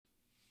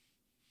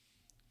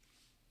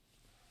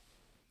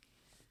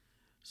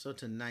So,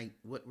 tonight,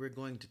 what we're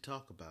going to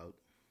talk about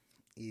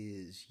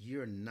is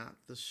you're not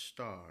the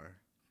star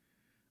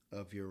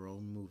of your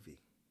own movie.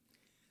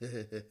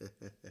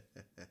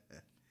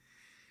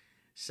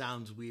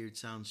 Sounds weird,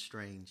 sounds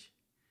strange,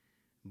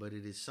 but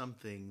it is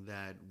something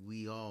that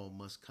we all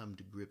must come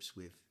to grips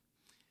with.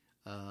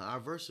 Our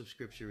verse of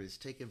scripture is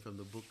taken from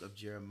the book of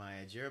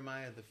Jeremiah.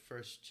 Jeremiah, the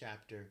first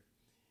chapter,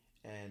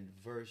 and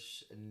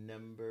verse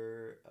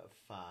number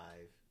 5.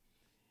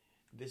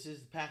 This is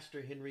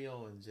Pastor Henry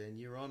Owens, and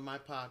you're on my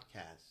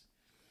podcast.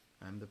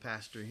 I'm the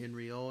Pastor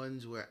Henry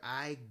Owens, where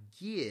I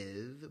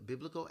give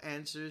biblical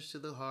answers to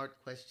the hard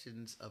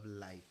questions of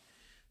life.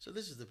 So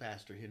this is the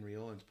Pastor Henry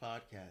Owens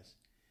podcast.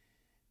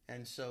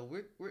 And so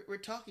we're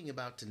talking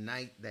about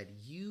tonight that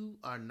you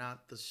are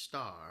not the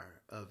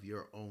star of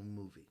your own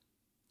movie.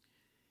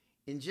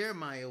 In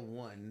Jeremiah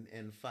 1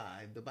 and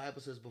 5, the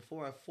Bible says,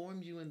 "Before I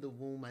formed you in the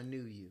womb, I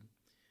knew you.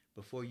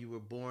 Before you were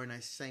born, I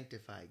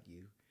sanctified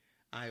you.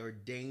 I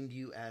ordained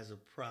you as a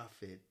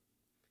prophet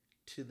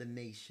to the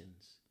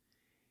nations.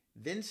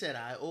 Then said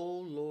I, O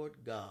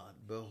Lord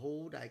God,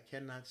 behold, I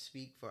cannot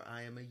speak, for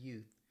I am a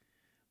youth.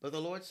 But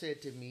the Lord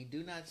said to me,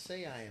 do not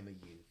say I am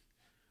a youth,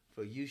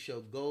 for you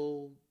shall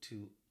go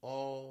to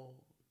all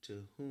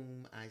to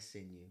whom I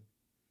send you.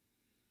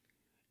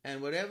 And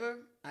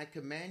whatever I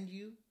command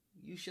you,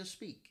 you shall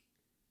speak.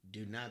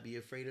 Do not be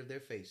afraid of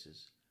their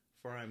faces,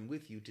 for I am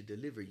with you to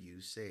deliver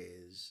you,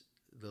 says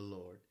the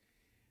Lord."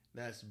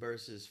 That's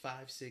verses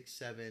 5, 6,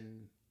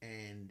 7,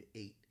 and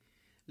 8.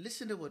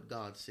 Listen to what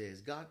God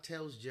says. God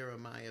tells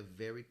Jeremiah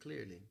very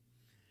clearly.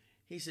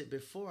 He said,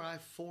 before I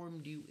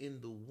formed you in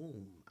the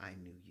womb, I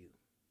knew you.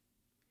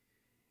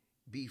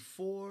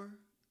 Before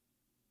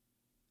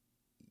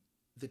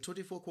the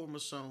 24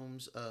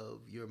 chromosomes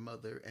of your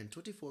mother and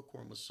 24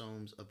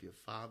 chromosomes of your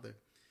father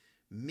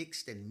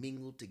mixed and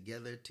mingled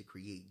together to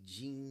create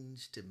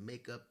genes to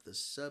make up the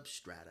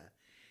substrata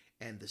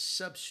and the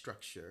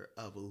substructure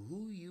of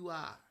who you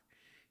are,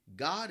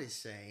 God is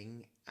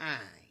saying, I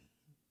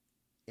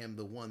am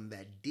the one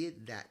that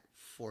did that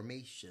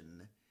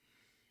formation.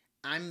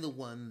 I'm the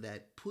one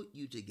that put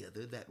you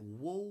together, that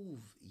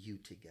wove you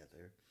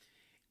together.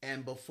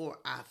 And before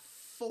I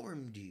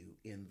formed you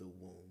in the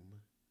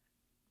womb,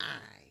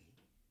 I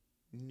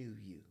knew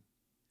you.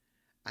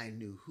 I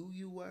knew who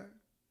you were.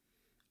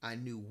 I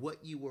knew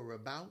what you were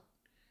about.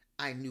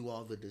 I knew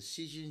all the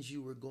decisions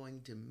you were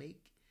going to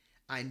make.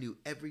 I knew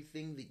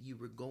everything that you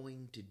were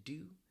going to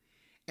do.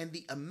 And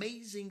the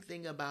amazing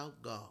thing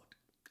about God,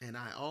 and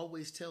I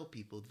always tell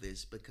people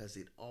this because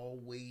it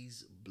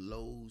always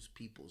blows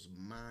people's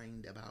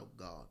mind about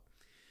God,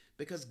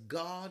 because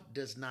God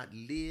does not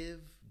live,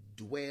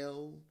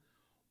 dwell,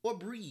 or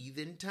breathe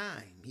in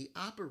time. He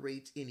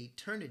operates in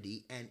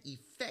eternity and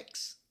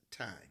affects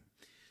time.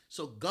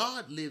 So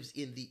God lives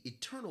in the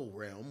eternal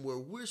realm where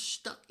we're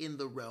stuck in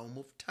the realm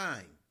of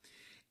time.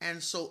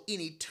 And so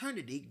in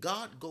eternity,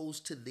 God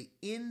goes to the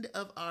end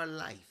of our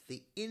life,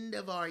 the end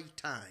of our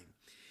time,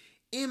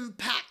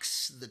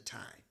 impacts the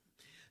time,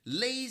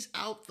 lays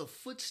out the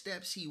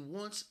footsteps he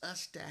wants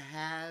us to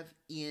have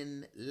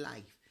in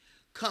life,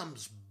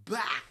 comes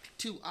back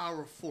to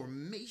our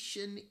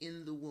formation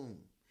in the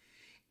womb,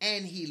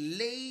 and he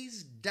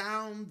lays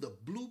down the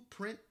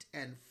blueprint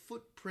and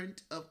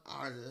footprint of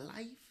our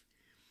life,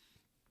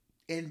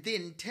 and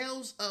then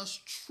tells us,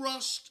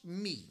 trust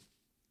me,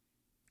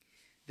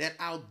 that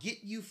I'll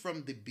get you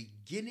from the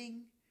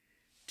beginning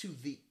to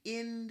the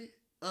end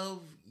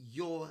of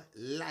your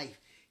life.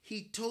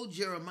 He told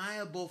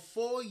Jeremiah,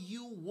 before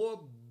you were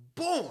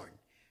born,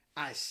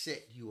 I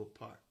set you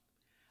apart.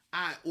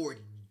 I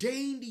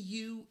ordained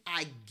you.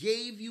 I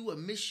gave you a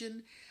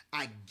mission.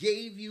 I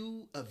gave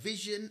you a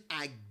vision.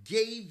 I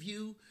gave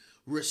you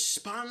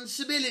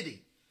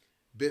responsibility.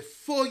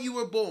 Before you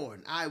were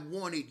born, I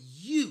wanted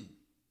you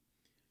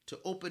to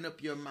open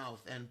up your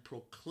mouth and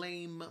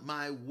proclaim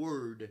my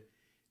word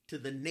to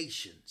the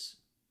nations.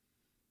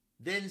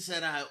 Then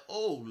said I,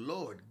 O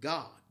Lord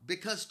God,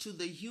 because to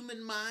the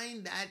human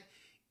mind that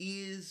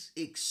is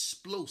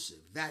explosive,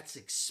 that's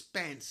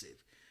expansive.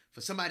 For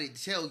somebody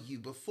to tell you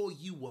before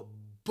you were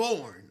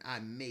born, I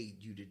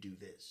made you to do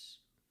this.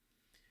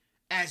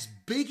 As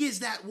big as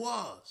that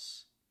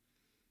was,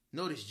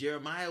 notice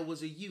Jeremiah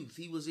was a youth.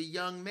 He was a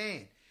young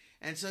man.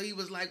 And so he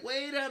was like,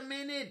 wait a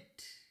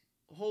minute.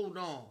 Hold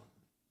on.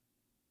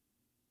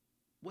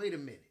 Wait a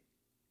minute.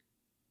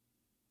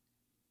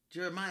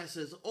 Jeremiah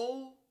says,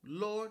 O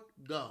Lord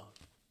God,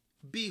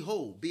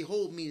 behold.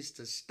 Behold means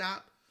to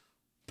stop,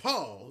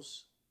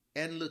 pause,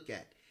 and look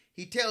at.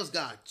 He tells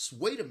God,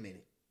 wait a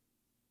minute.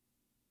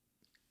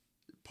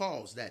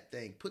 Pause that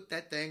thing. Put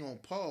that thing on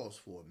pause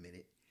for a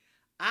minute.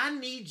 I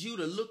need you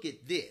to look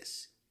at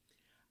this.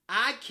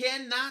 I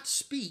cannot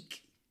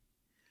speak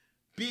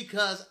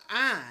because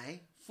I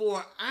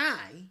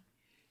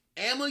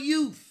am a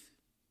youth.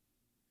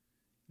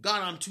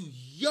 God, I'm too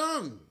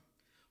young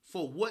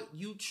for what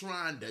you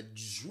trying to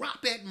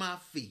drop at my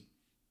feet.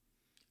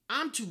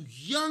 I'm too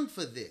young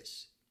for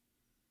this.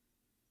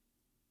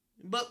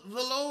 But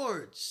the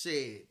Lord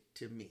said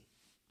to me,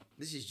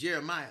 this is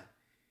Jeremiah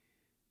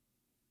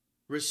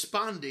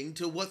responding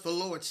to what the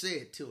Lord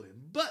said to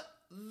him. But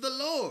the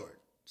Lord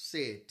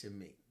said to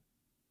me,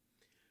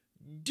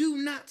 do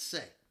not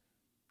say,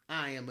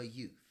 I am a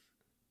youth,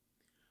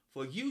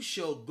 for you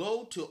shall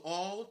go to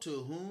all to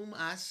whom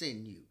I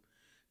send you.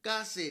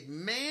 God said,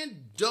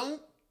 man,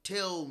 don't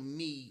tell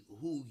me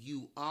who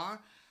you are.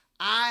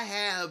 I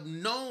have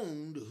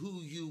known who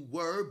you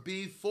were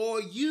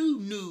before you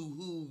knew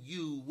who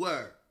you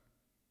were.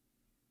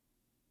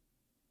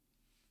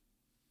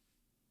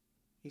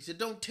 He said,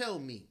 don't tell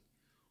me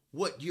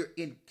what you're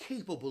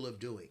incapable of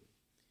doing.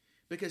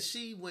 Because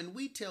see, when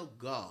we tell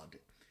God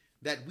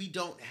that we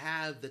don't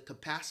have the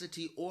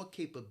capacity or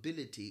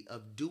capability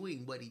of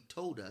doing what he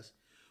told us,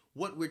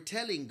 what we're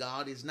telling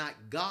God is not,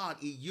 God,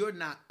 you're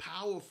not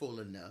powerful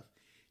enough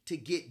to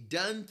get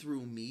done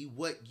through me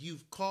what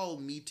you've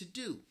called me to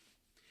do.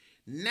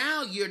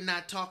 Now you're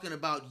not talking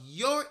about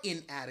your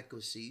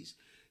inadequacies.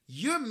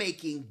 You're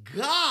making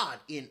God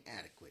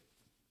inadequate.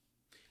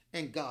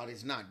 And God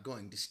is not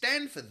going to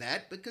stand for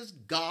that because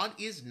God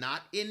is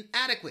not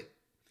inadequate.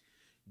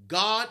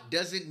 God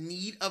doesn't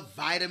need a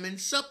vitamin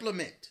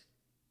supplement.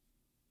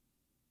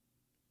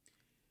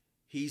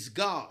 He's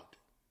God.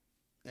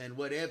 And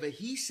whatever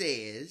he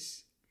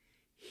says,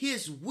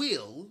 his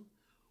will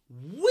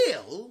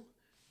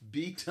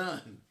be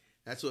done.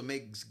 That's what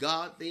makes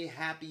God the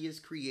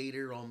happiest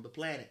creator on the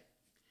planet.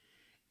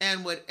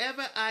 And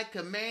whatever I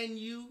command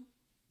you,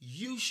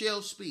 you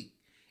shall speak.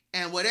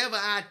 And whatever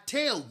I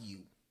tell you,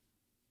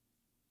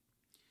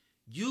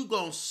 you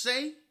gonna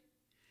say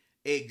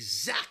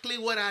exactly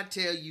what I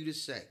tell you to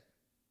say.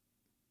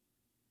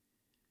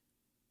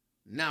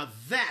 Now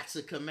that's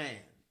a command.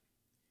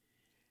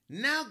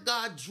 Now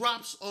God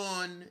drops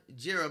on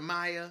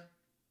Jeremiah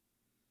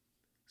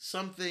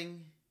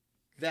something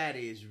that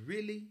is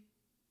really,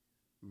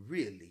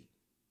 really,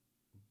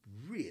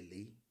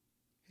 really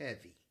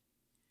heavy.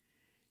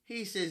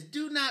 He says,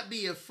 do not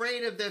be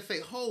afraid of their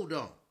fate. Hold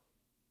on.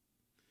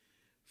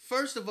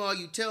 First of all,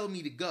 you tell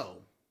me to go.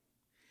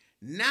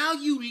 Now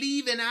you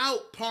leaving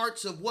out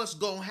parts of what's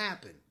going to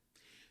happen.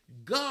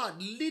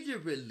 God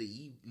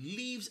literally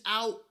leaves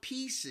out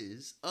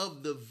pieces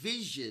of the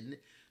vision,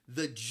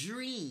 the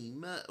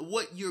dream,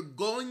 what you're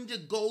going to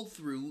go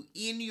through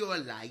in your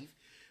life,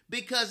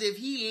 because if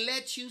he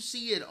lets you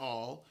see it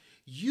all,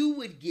 you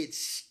would get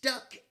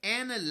stuck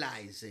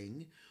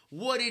analyzing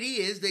what it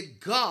is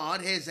that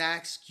God has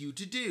asked you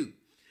to do.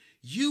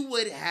 You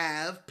would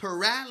have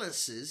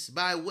paralysis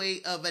by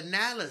way of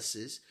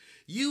analysis.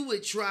 You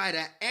would try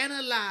to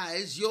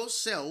analyze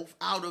yourself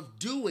out of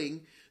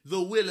doing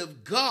the will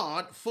of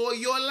God for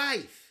your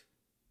life.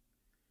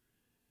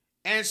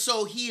 And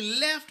so he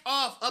left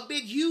off a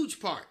big, huge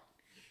part.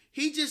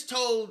 He just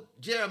told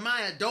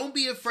Jeremiah, don't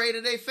be afraid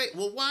of their face.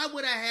 Well, why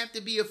would I have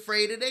to be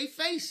afraid of their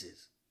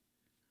faces?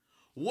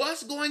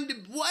 What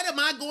am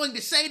I going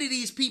to say to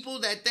these people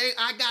that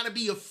I got to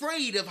be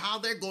afraid of how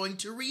they're going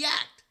to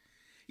react?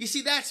 You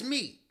see, that's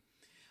me.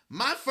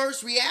 My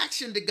first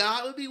reaction to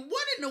God would be,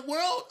 what in the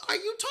world are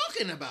you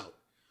talking about?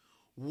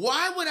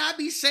 Why would I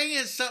be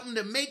saying something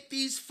to make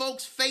these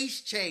folks'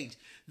 face change,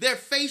 their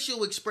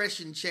facial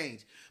expression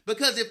change?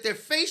 Because if their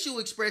facial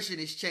expression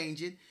is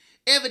changing,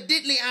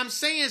 evidently I'm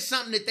saying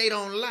something that they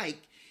don't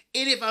like.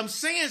 And if I'm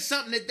saying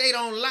something that they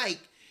don't like,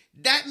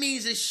 that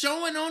means it's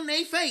showing on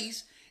their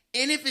face.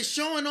 And if it's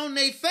showing on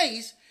their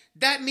face,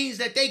 that means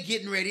that they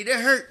getting ready to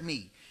hurt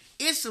me.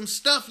 It's some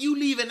stuff you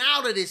leaving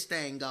out of this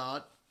thing,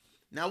 God.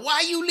 Now, why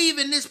are you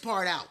leaving this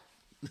part out?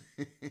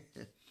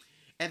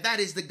 And that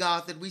is the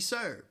God that we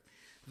serve.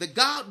 The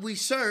God we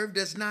serve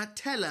does not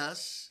tell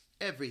us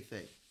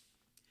everything.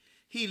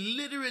 He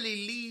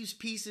literally leaves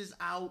pieces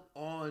out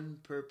on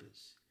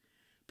purpose.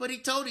 But he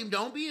told him,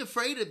 don't be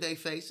afraid of their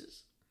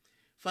faces,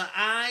 for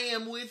I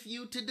am with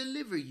you to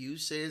deliver you,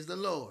 says the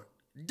Lord.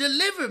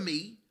 Deliver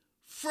me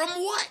from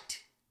what?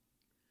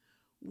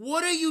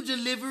 What are you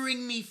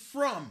delivering me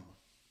from?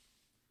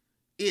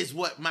 Is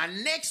what my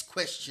next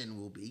question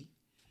will be.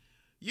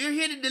 You're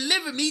here to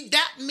deliver me.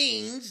 That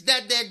means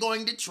that they're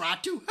going to try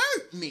to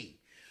hurt me.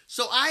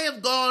 So I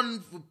have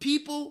gone from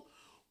people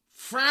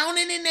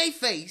frowning in their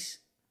face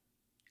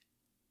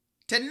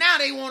to now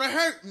they want to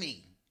hurt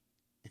me.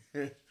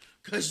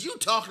 Because you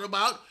talking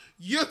about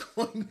you're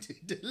going to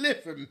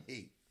deliver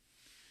me.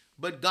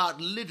 But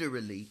God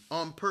literally,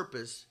 on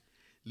purpose,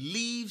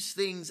 leaves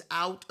things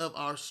out of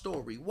our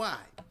story. Why?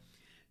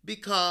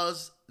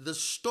 Because the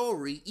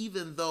story,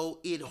 even though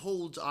it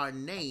holds our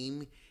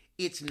name,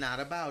 it's not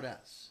about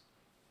us.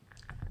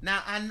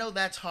 Now, I know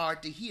that's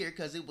hard to hear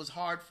because it was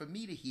hard for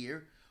me to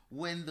hear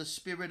when the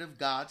Spirit of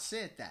God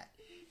said that.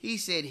 He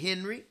said,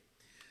 Henry,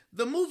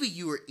 the movie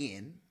you are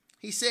in,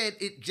 he said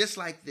it just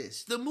like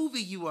this. The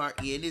movie you are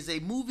in is a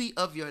movie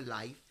of your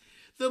life.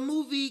 The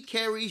movie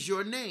carries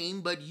your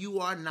name, but you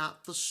are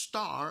not the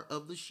star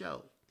of the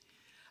show.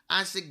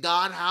 I said,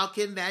 God, how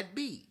can that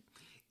be?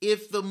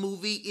 If the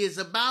movie is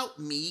about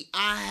me,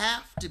 I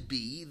have to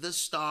be the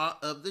star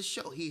of the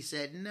show. He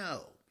said,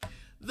 no.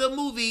 The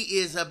movie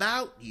is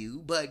about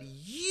you, but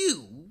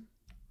you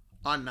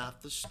are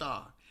not the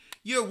star.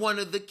 You're one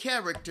of the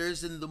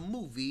characters in the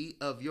movie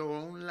of your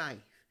own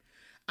life.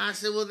 I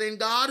said, well then,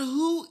 God,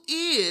 who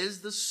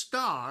is the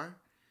star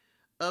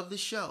of the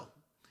show?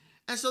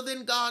 And so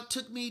then God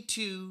took me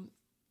to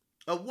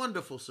a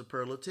wonderful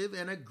superlative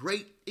and a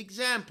great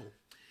example.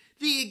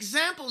 The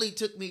example he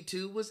took me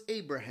to was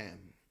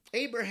Abraham.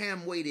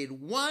 Abraham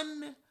waited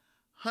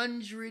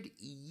 100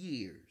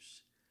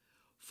 years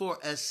for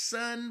a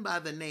son by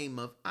the name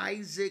of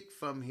Isaac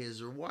from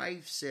his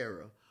wife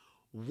Sarah.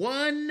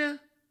 100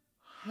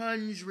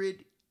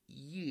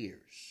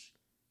 years.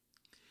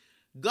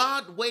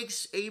 God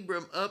wakes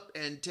Abram up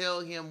and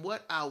tell him,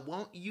 what I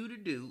want you to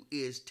do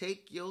is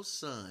take your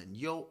son,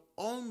 your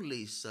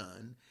only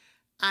son,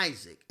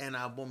 Isaac, and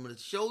I want to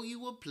show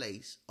you a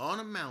place on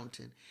a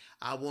mountain.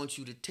 I want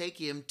you to take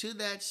him to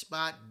that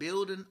spot,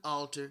 build an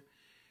altar,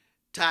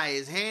 tie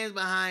his hands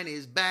behind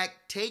his back,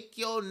 take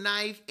your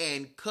knife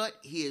and cut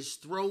his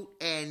throat,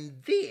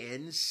 and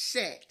then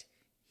set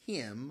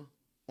him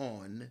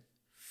on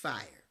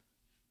fire.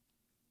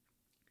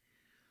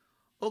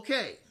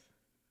 Okay,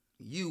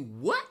 you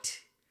what?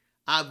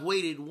 I've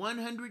waited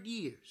 100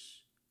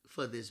 years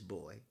for this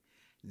boy.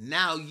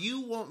 Now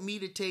you want me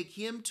to take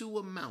him to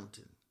a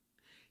mountain,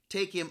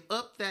 take him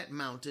up that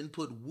mountain,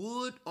 put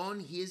wood on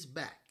his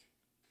back,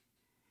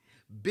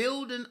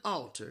 build an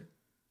altar,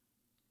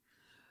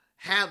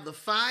 have the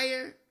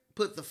fire,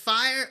 put the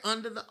fire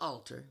under the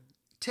altar,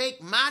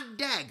 take my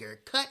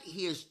dagger, cut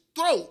his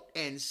throat,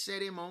 and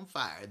set him on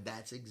fire.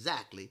 That's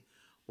exactly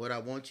what I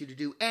want you to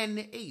do.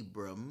 And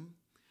Abram,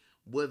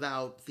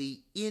 without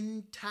the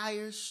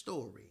entire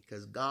story,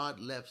 because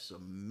God left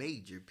some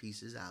major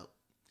pieces out,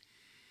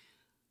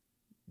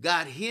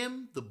 got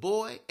him, the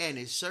boy, and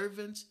his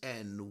servants,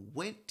 and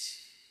went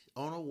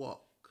on a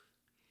walk.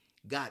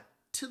 Got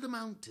to the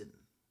mountain.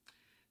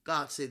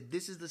 God said,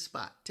 this is the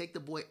spot. Take the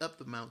boy up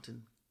the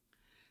mountain,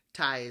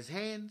 tie his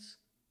hands,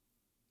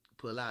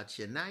 pull out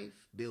your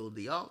knife, build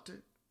the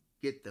altar,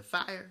 get the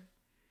fire,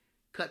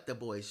 cut the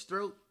boy's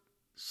throat,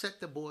 set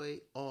the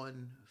boy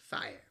on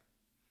fire.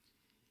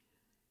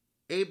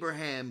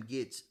 Abraham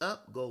gets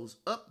up, goes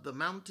up the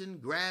mountain,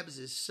 grabs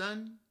his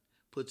son,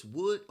 puts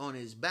wood on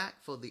his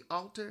back for the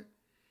altar.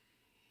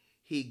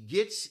 He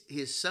gets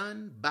his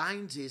son,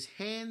 binds his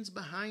hands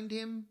behind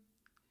him,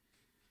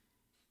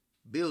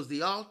 builds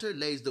the altar,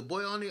 lays the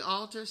boy on the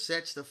altar,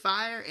 sets the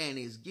fire, and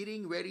is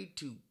getting ready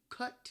to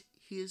cut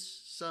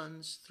his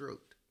son's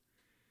throat.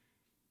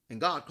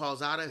 And God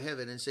calls out of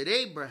heaven and said,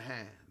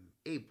 Abraham,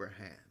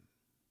 Abraham,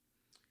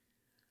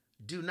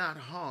 do not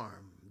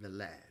harm the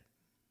lad.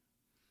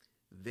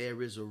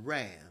 There is a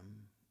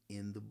ram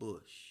in the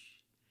bush.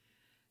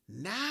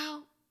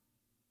 Now,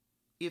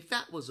 if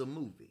that was a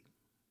movie,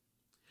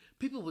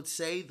 people would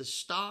say the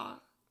star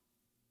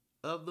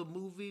of the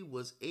movie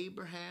was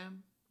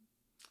Abraham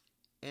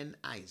and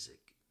Isaac.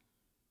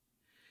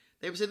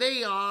 They would say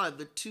they are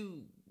the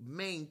two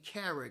main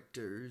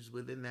characters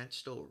within that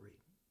story.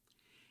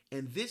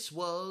 And this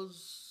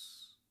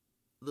was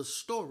the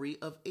story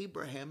of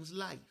Abraham's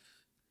life.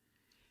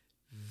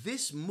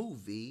 This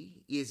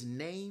movie is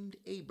named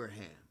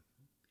Abraham,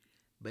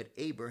 but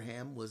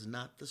Abraham was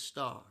not the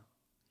star.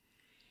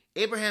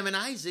 Abraham and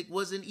Isaac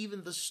wasn't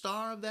even the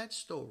star of that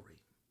story.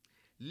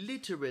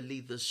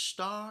 Literally, the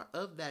star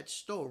of that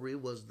story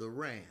was the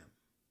ram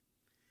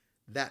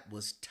that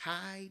was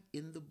tied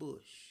in the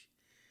bush,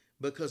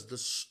 because the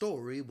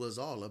story was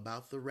all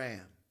about the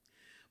ram,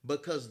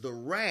 because the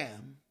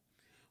ram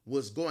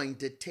was going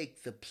to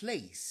take the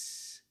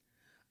place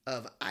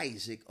of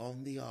Isaac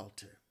on the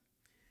altar.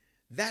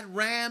 That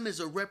ram is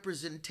a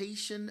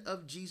representation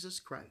of Jesus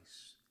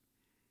Christ.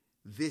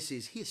 This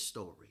is his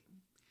story.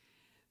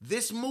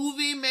 This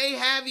movie may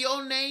have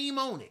your name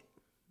on it,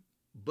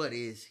 but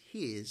it's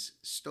his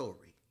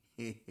story.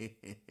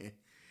 It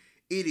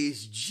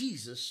is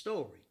Jesus'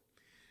 story,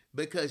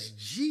 because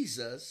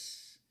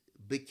Jesus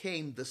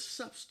became the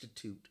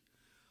substitute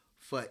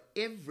for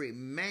every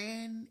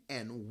man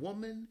and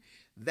woman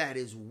that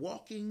is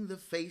walking the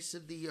face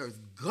of the earth.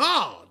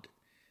 God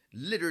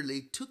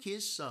literally took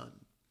his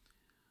son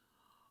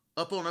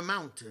up on a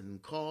mountain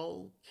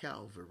called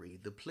Calvary,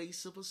 the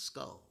place of a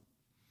skull.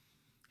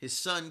 His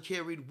son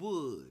carried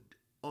wood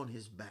on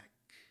his back.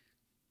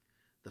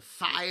 The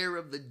fire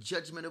of the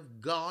judgment of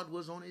God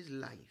was on his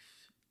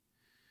life.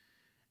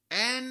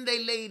 And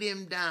they laid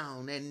him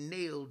down and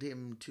nailed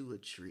him to a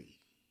tree.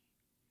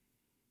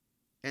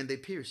 And they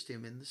pierced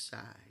him in the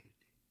side.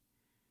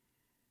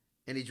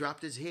 And he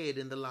dropped his head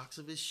in the locks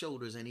of his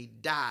shoulders, and he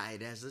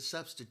died as a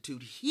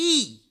substitute.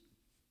 He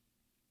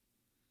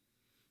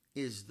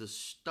is the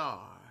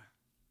star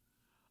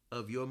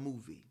of your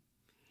movie.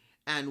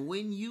 And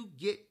when you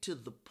get to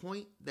the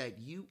point that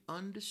you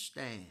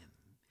understand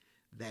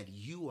that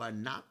you are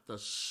not the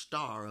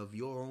star of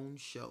your own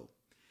show,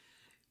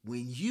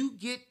 when you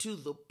get to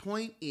the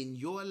point in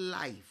your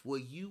life where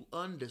you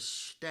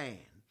understand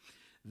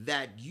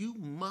that you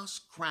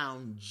must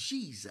crown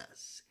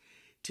Jesus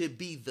to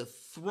be the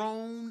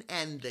throne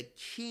and the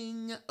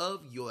king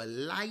of your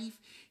life,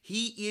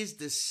 he is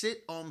to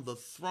sit on the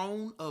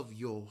throne of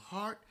your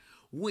heart.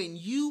 When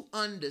you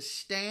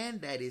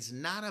understand that it's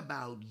not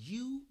about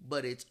you,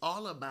 but it's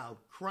all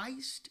about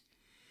Christ,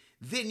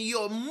 then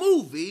your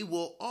movie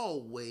will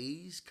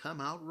always come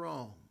out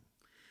wrong.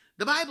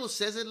 The Bible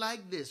says it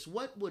like this: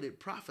 what would it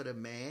profit a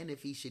man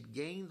if he should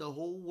gain the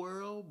whole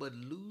world but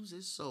lose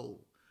his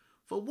soul?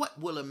 For what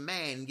will a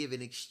man give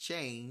in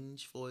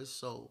exchange for his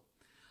soul?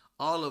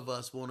 All of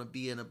us want to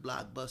be in a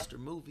blockbuster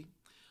movie.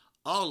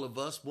 All of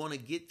us want to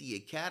get the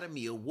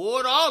Academy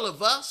Award. All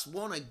of us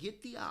want to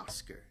get the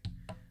Oscar.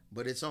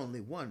 But it's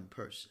only one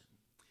person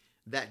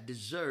that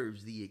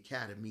deserves the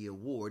Academy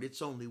Award.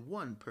 It's only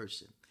one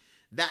person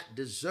that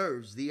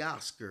deserves the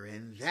Oscar,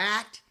 and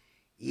that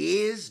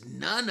is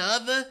none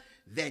other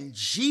than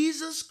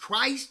Jesus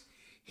Christ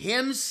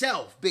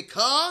himself,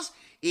 because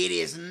it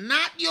is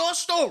not your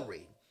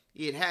story.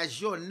 It has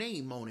your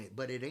name on it,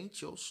 but it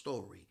ain't your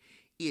story.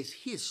 It's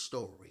his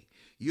story.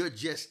 You're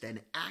just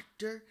an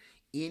actor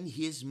in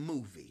his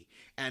movie.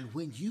 And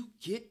when you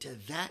get to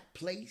that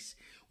place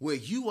where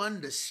you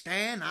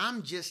understand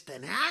I'm just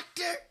an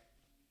actor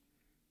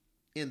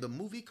in the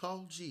movie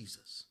called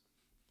Jesus,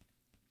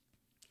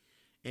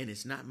 and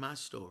it's not my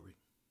story,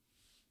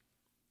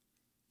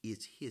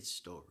 it's his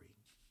story,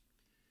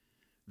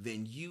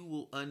 then you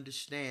will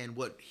understand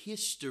what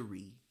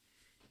history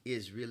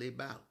is really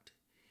about.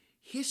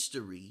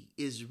 History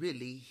is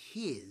really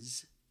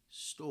his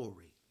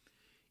story.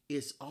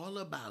 It's all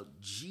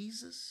about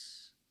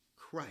Jesus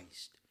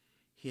Christ,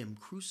 him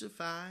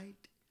crucified,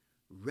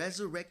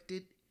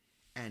 resurrected,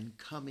 and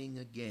coming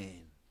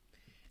again.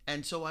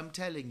 And so I'm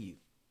telling you,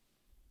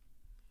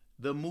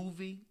 the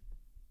movie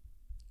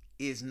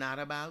is not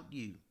about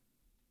you.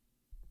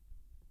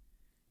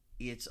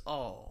 It's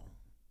all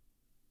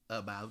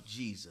about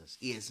Jesus.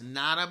 It's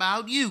not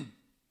about you.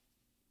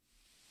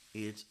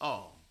 It's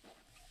all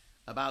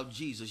about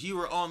Jesus. You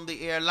are on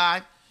the air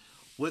live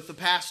with the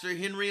Pastor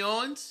Henry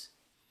Owens,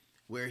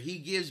 where he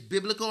gives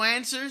biblical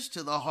answers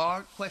to the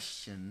hard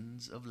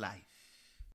questions of life.